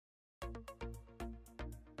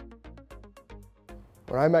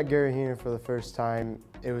When I met Gary Heenan for the first time,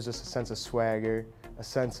 it was just a sense of swagger, a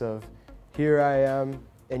sense of here I am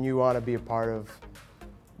and you want to be a part of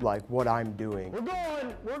like what I'm doing. We're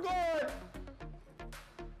going!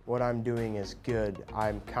 What I'm doing is good.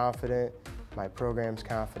 I'm confident, my program's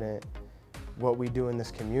confident, what we do in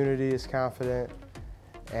this community is confident,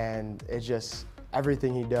 and it's just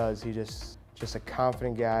everything he does, he just a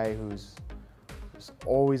confident guy who's just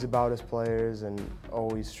always about his players and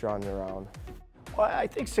always strutting around. Well, I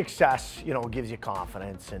think success, gives you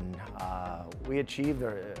confidence, and we achieved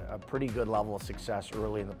a pretty good level of success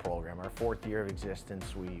early in the program. Our 4th year of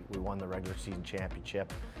existence, we won the regular season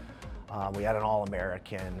championship. We had an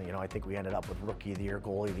All-American. I think we ended up with Rookie of the Year,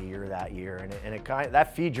 Goalie of the Year that year, and it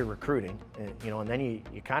that feeds your recruiting, and then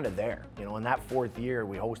you're kind of there. In that 4th year,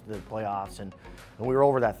 we hosted the playoffs, and we were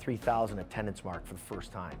over that 3,000 attendance mark for the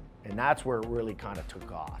first time, and that's where it really kind of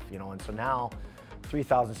took off. And so now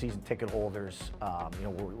 3,000 season ticket holders,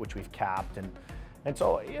 which we've capped, and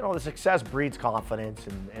so the success breeds confidence,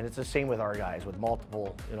 and it's the same with our guys with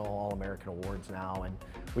multiple All-American awards now, and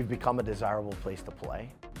we've become a desirable place to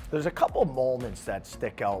play. There's a couple moments that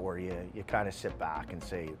stick out where you kind of sit back and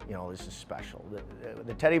say, this is special.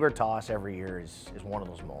 The teddy bear toss every year is one of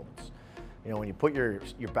those moments. When you put your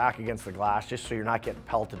back against the glass just so you're not getting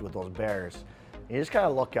pelted with those bears, you just kind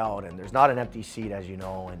of look out, and there's not an empty seat, as you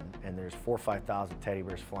know, and there's 4,000 or 5,000 teddy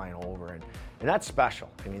bears flying over, and that's special.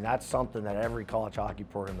 I mean, that's something that every college hockey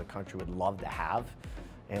program in the country would love to have,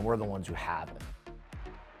 and we're the ones who have it.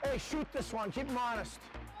 Hey, shoot this one, keep him honest.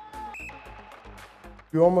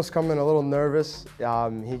 You almost come in a little nervous.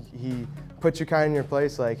 He puts you kind of in your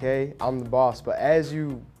place like, hey, I'm the boss. But as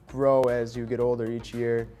you grow, as you get older each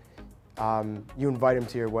year, you invite him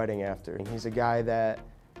to your wedding after. And he's a guy that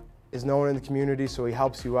is known in the community, so he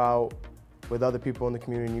helps you out with other people in the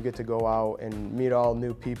community, and you get to go out and meet all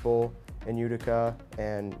new people in Utica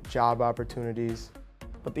and job opportunities.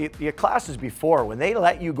 But the classes before, when they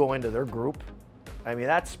let you go into their group, I mean,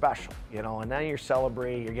 that's special, and then you're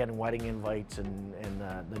celebrating, you're getting wedding invites and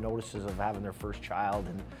the notices of having their first child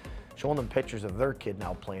and showing them pictures of their kid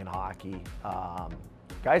now playing hockey.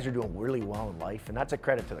 Guys are doing really well in life, and that's a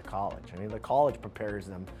credit to the college. I mean, the college prepares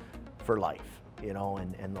them for life,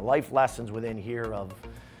 and the life lessons within here of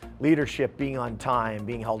leadership, being on time,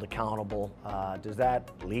 being held accountable, does that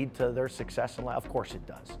lead to their success in life? Of course it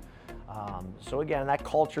does. So again, that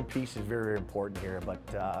culture piece is very, very important here,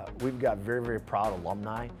 but we've got very, very proud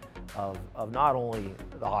alumni of not only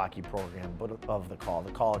the hockey program, but of the college.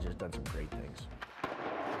 The college has done some great things.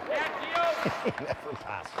 He never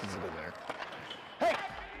passes it in there. Hey!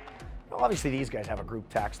 Obviously these guys have a group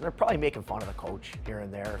text, and they're probably making fun of the coach here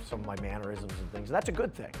and there, some of my mannerisms and things, and that's a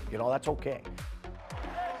good thing. That's okay.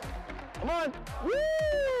 Come on!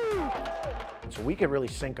 Woo! And so we can really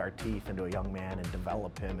sink our teeth into a young man and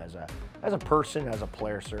develop him as a person, as a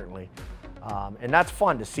player, certainly. And that's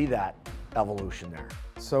fun to see that evolution there.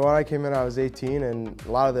 So when I came in, I was 18, and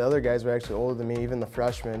a lot of the other guys were actually older than me, even the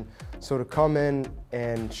freshmen. So to come in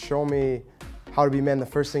and show me how to be a man, the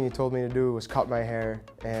first thing he told me to do was cut my hair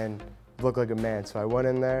and look like a man. So I went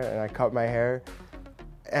in there and I cut my hair,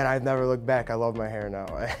 and I've never looked back. I love my hair now.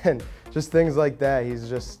 And just things like that. He's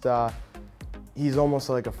just, he's almost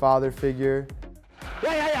like a father figure.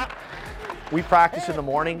 Yeah. We practice in the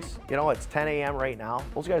mornings. It's 10 a.m. right now.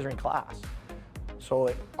 Those guys are in class.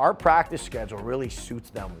 So our practice schedule really suits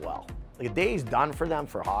them well. The day's done for them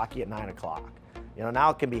for hockey at 9 o'clock.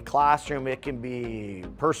 Now it can be classroom, it can be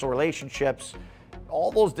personal relationships,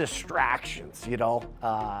 all those distractions,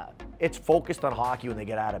 it's focused on hockey when they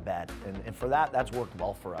get out of bed. And for that's worked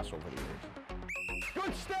well for us over the years.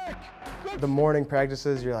 Good stick! Good. The morning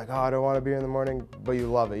practices, you're like, oh, I don't want to be in the morning, but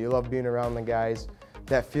you love it. You love being around the guys.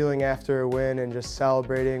 That feeling after a win and just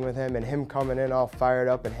celebrating with him, and him coming in all fired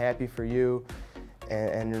up and happy for you,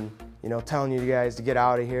 and telling you guys to get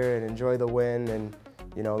out of here and enjoy the win, and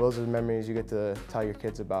those are the memories you get to tell your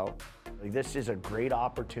kids about. This is a great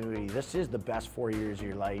opportunity. This is the best 4 years of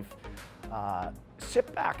your life.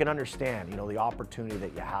 Sit back and understand, the opportunity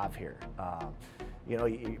that you have here.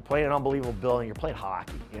 You're playing an unbelievable building, you're playing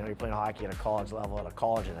hockey. You're playing hockey at a college level, at a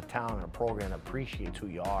college, in a town, in a program that appreciates who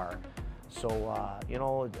you are. So,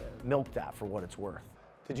 milk that for what it's worth.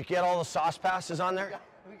 Did you get all the sauce passes on there?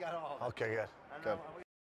 We got all of them. Okay, good.